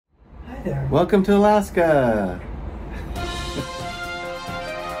Hi there. Welcome to Alaska.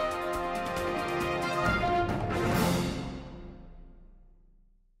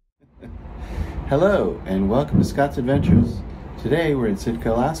 Hello and welcome to Scott's Adventures. Today we're in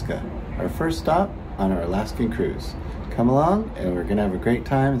Sitka, Alaska, our first stop on our Alaskan cruise. Come along and we're gonna have a great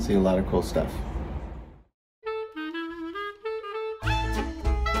time and see a lot of cool stuff.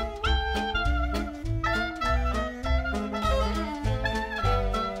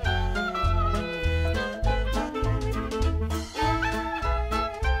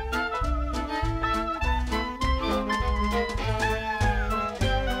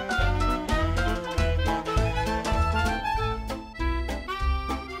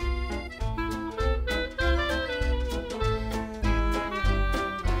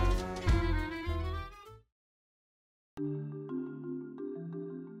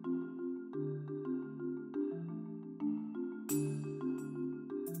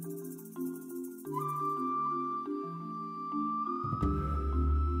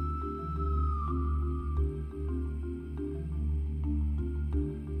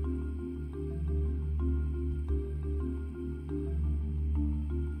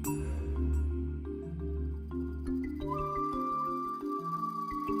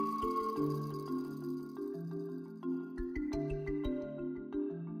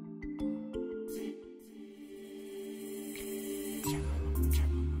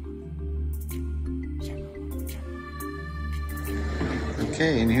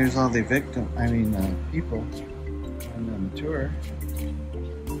 Okay, and here's all the people on the tour.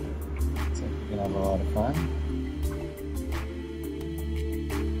 Looks like we're gonna have a lot of fun.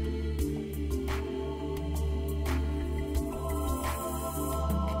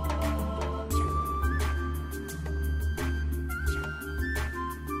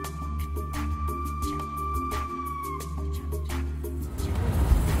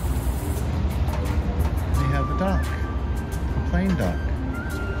 We have a dock, a plane dock.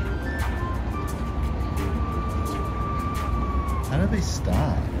 How do they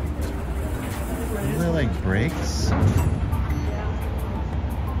stop? Are there like brakes?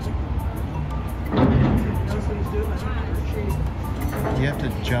 You have to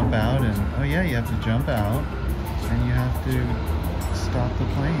jump out and, oh yeah, you have to jump out and you have to stop the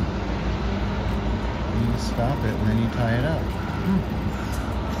plane. You stop it and then you tie it up.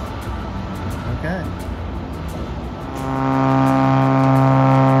 Okay.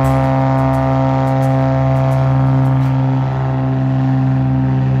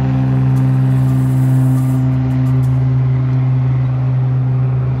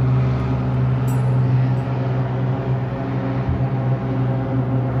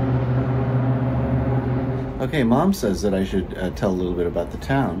 Okay, Mom says that I should tell a little bit about the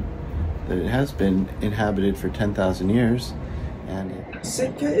town, that it has been inhabited for 10,000 years. And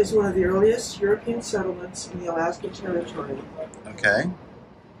Sitka is one of the earliest European settlements in the Alaska Territory. Okay.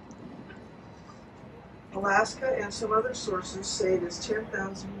 Alaska and some other sources say it is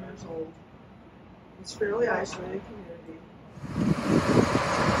 10,000 years old. It's a fairly isolated community.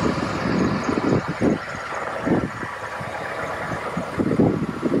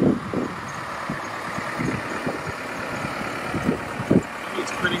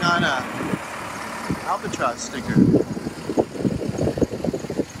 It's putting on a albatross sticker.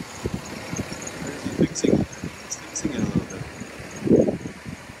 Fixing it. It's fixing it a little bit.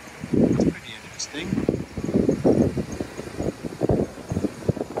 It's pretty interesting.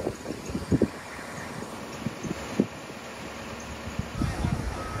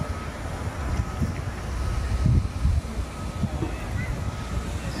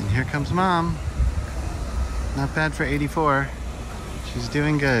 And here comes Mom. Not bad for 84. She's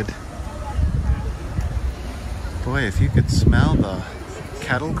doing good. Boy, if you could smell the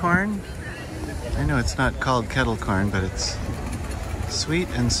kettle corn. I know it's not called kettle corn, but it's sweet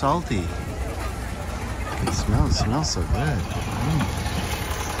and salty. It smells so good.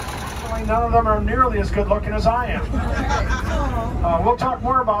 None of them are nearly as good looking as I am. We'll talk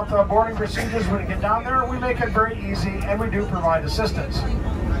more about the boarding procedures when we get down there. We make it very easy and we do provide assistance.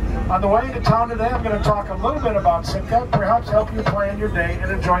 On the way to town today, I'm going to talk a little bit about Sitka, perhaps help you plan your day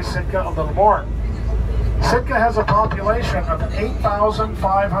and enjoy Sitka a little more. Sitka has a population of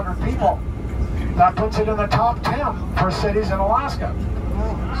 8,500 people. That puts it in the top 10 for cities in Alaska.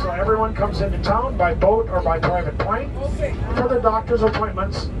 So everyone comes into town by boat or by private plane for their doctor's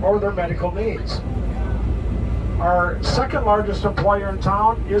appointments or their medical needs. Our second largest employer in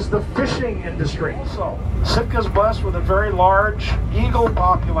town is the fishing industry. So Sitka is blessed with a very large eagle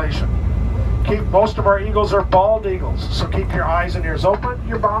population. Most of our eagles are bald eagles, so keep your eyes and ears open.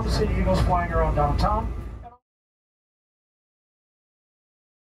 You're bound to see eagles flying around downtown.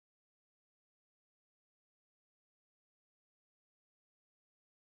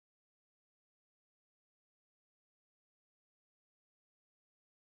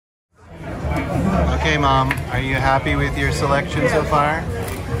 Okay, Mom, are you happy with your selection so far?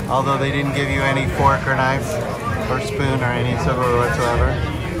 Although they didn't give you any fork or knife or spoon or any silverware whatsoever?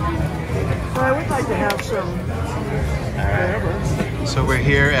 But I would like to have some. Alright. So we're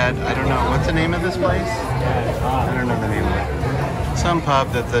here at, I don't know, what's the name of this place? I don't know the name of it. Some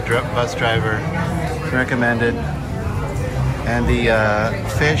pub that the bus driver recommended. And the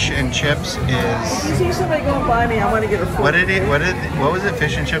fish and chips is... If you see somebody going by me, I want to get a fork. What was it?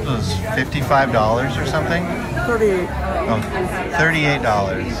 Fish and chips was $55 or something? 38. Oh, $38.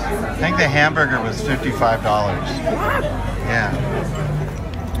 I think the hamburger was $55. What? Yeah.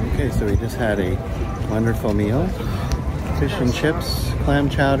 Okay, so we just had a wonderful meal. Fish and chips, clam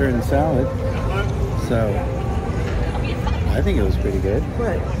chowder, and salad. So, I think it was pretty good.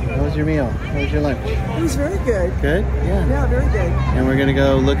 What? How was your meal? How was your lunch? It was very good. Good? Yeah. Yeah, very good. And we're gonna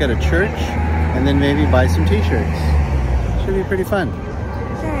go look at a church and then maybe buy some t-shirts. Should be pretty fun.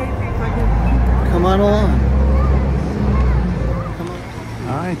 Okay. Come on along. Come on.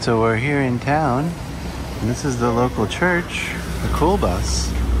 All right, so we're here in town, and this is the local church, the cool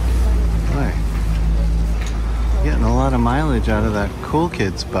bus. Boy, getting a lot of mileage out of that cool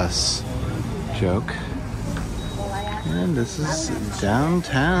kids bus joke. And this is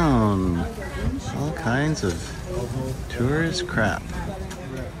downtown. All kinds of tourist crap.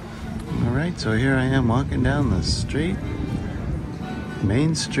 All right, so here I am walking down the street,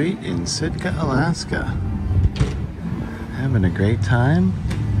 Main Street in Sitka, Alaska. Having a great time.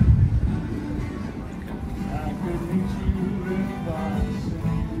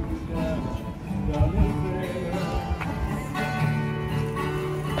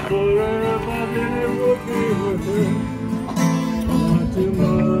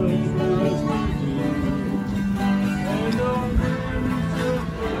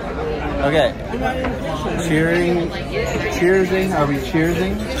 Okay. Cheersing. Are we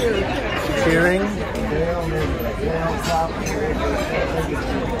cheersing? Cheering.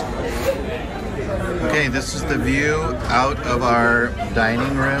 Okay, this is the view out of our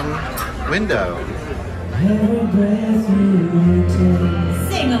dining room window.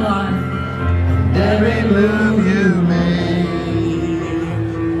 Sing along. Every move you make,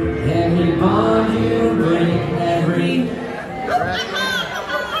 Every bond you break, every...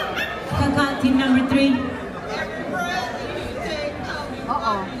 Team number 3.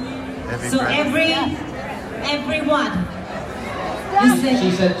 So everyone.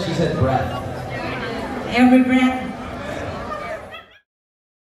 She said breath. Every breath.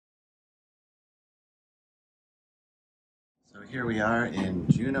 So here we are in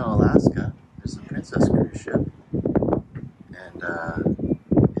Juneau, Alaska. There's the Princess cruise ship. And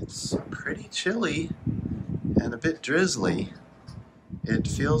it's pretty chilly and a bit drizzly. It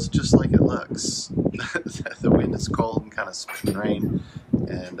feels just like it looks. The wind is cold and kind of spitting rain,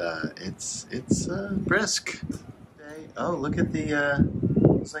 and it's brisk. Okay. Oh, look at the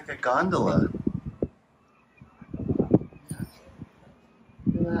it's like a gondola. Yeah.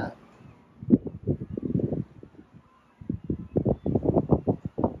 Look at that.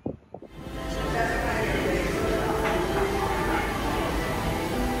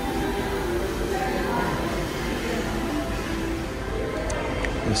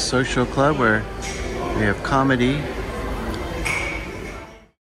 The social club where we have comedy.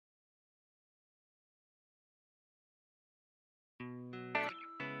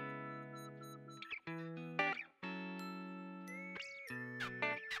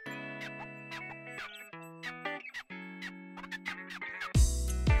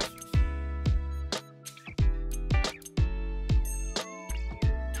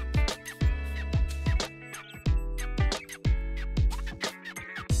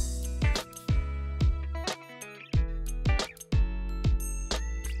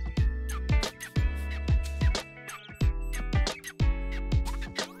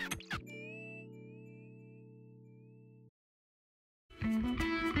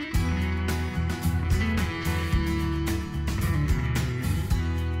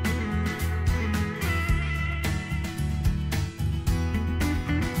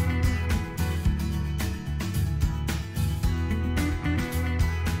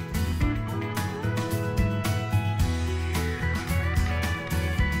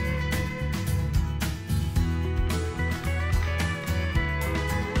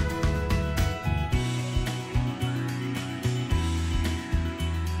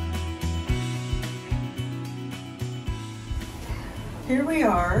 Here we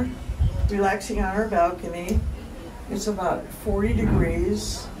are, relaxing on our balcony. It's about 40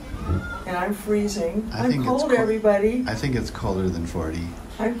 degrees, and I'm freezing. I'm cold, everybody. I think it's colder than 40.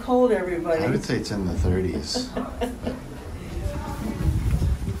 I'm cold, everybody. I would say it's in the 30s.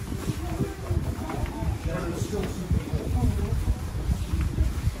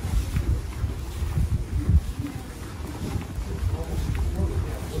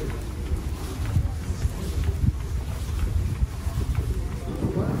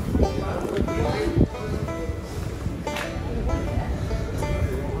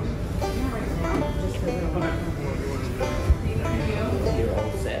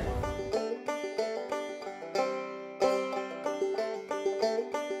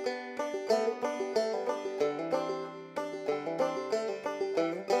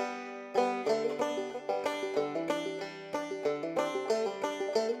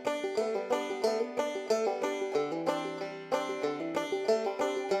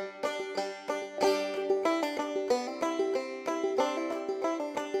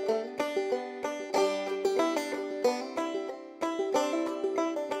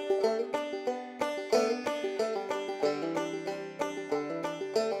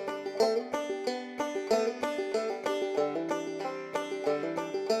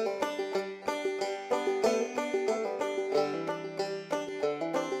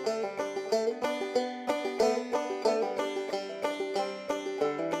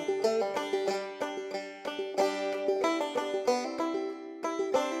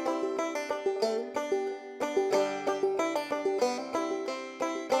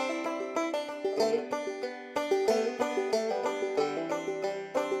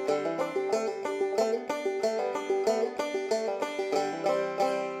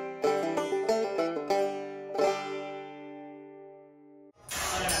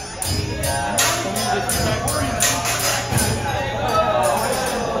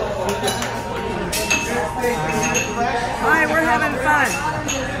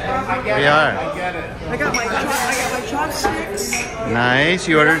 We are. I got my chopsticks. Nice.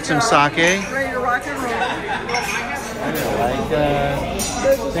 You ordered some sake. Ready to rock and roll. Like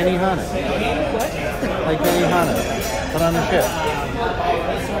Benihana. Like Benihana. Put on the ship.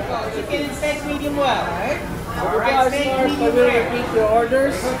 Chicken and steak medium well. Alright, steak medium rare. Repeat your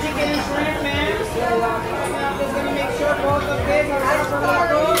orders. So chicken and shrimp, man. I'm just gonna make sure both of these are properly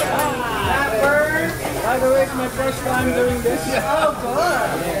cooked. Not burned. By the way, it's my first time doing this. Oh, good.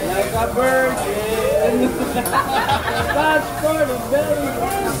 Like a virgin. That's for the very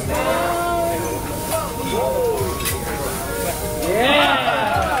first time.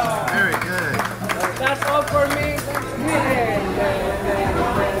 Yeah. Very good. That's all for me.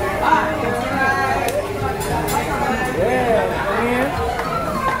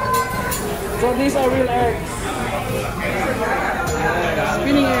 So these are real eggs.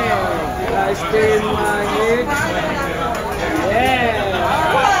 Spinning egg. I spin my egg. Yeah.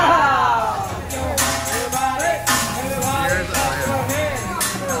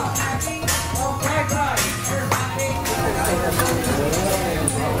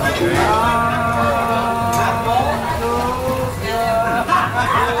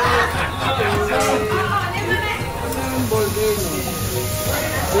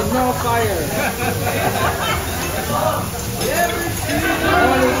 With no fire.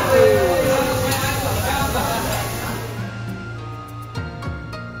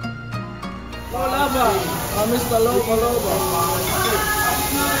 Loba, Mr. Loba.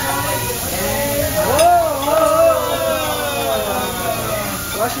 Oh.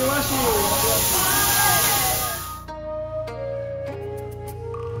 Washi.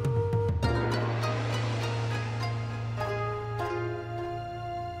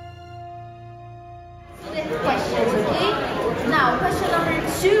 Questions, okay? Now, question number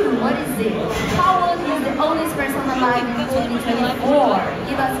 2. What is it? How old is the oldest person alive in 2024?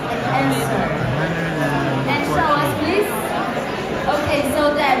 Give us an answer. And show us, please. Okay, so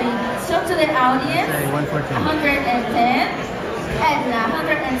Debbie, show to the audience. 110, Edna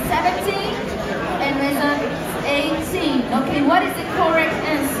 170, and Mason 18. Okay, what is the correct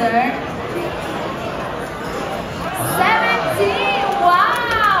answer? 17.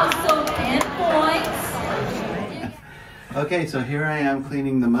 Wow, so 10 points. Okay, so here I am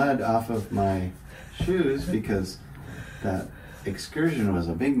cleaning the mud off of my shoes because that excursion was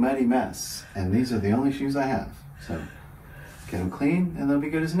a big muddy mess. And these are the only shoes I have. So get them clean and they'll be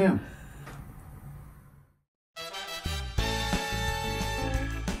good as new.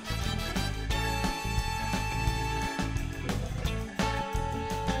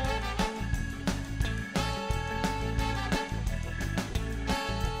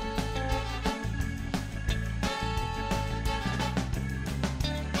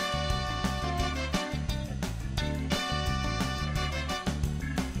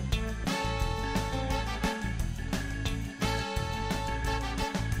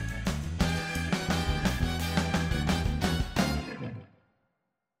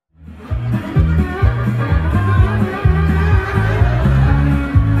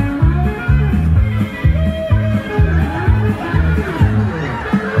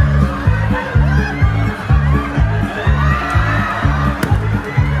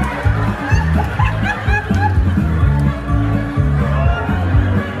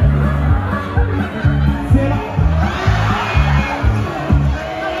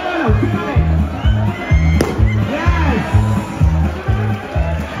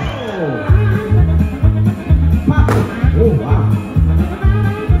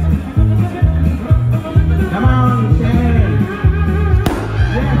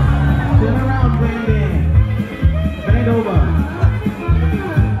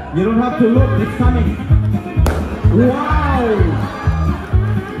 You don't have to look, it's coming. Wow!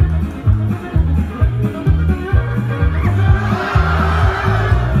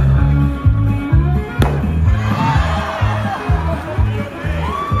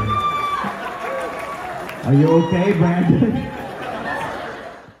 Are you okay, Brandon?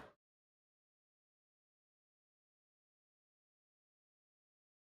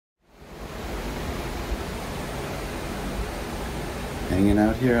 Hanging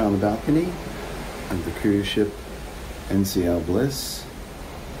out here on the balcony of the cruise ship NCL Bliss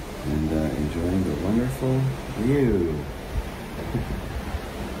and enjoying the wonderful view.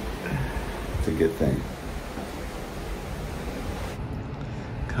 It's a good thing.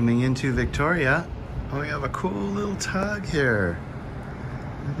 Coming into Victoria, we have a cool little tug here.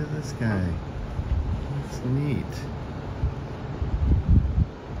 Look at this guy. That's neat.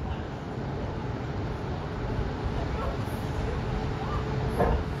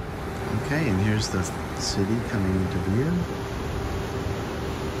 Okay, and here's the city coming into view.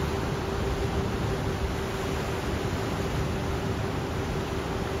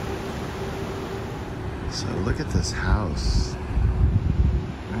 So look at this house.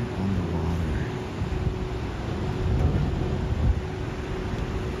 Right on the water.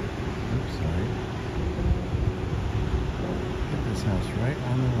 Oops, sorry. Look at this house right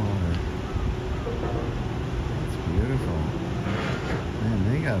on the water. That's beautiful. Man,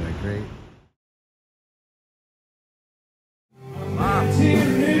 they got a great...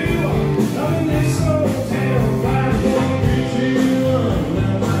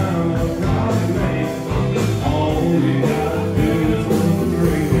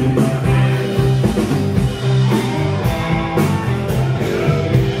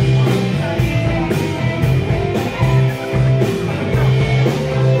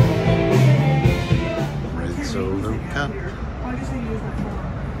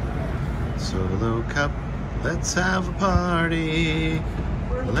 Solo cup, let's have a party.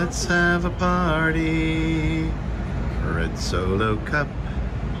 Let's have a party. Red Solo cup,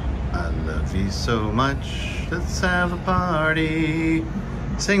 I love you so much. Let's have a party.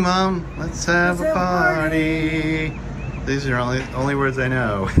 Sing, Mom. Let's have a party. These are only words I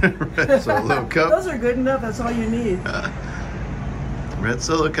know. Red Solo cup. Those are good enough. That's all you need. Red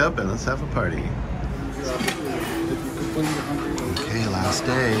Solo cup, and let's have a party. Okay, last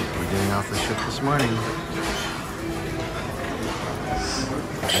day. We're getting off the ship this morning.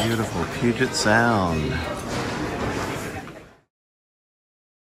 Beautiful Puget Sound.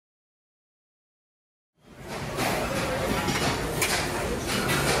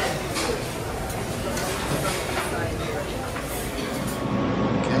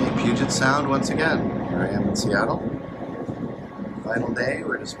 Okay, Puget Sound once again. Here I am in Seattle. Final day.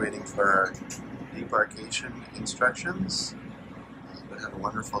 We're just waiting for our debarkation instructions. But had a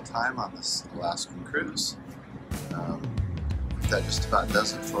wonderful time on this Alaskan cruise. That just about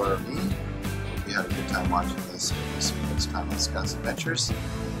does it for me. Hope you had a good time watching this. We'll see you next time on Scott's Adventures.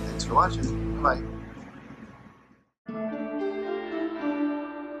 Thanks for watching. Bye-bye.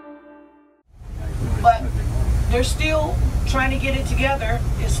 But they're still trying to get it together.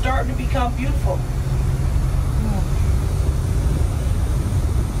 It's starting to become beautiful.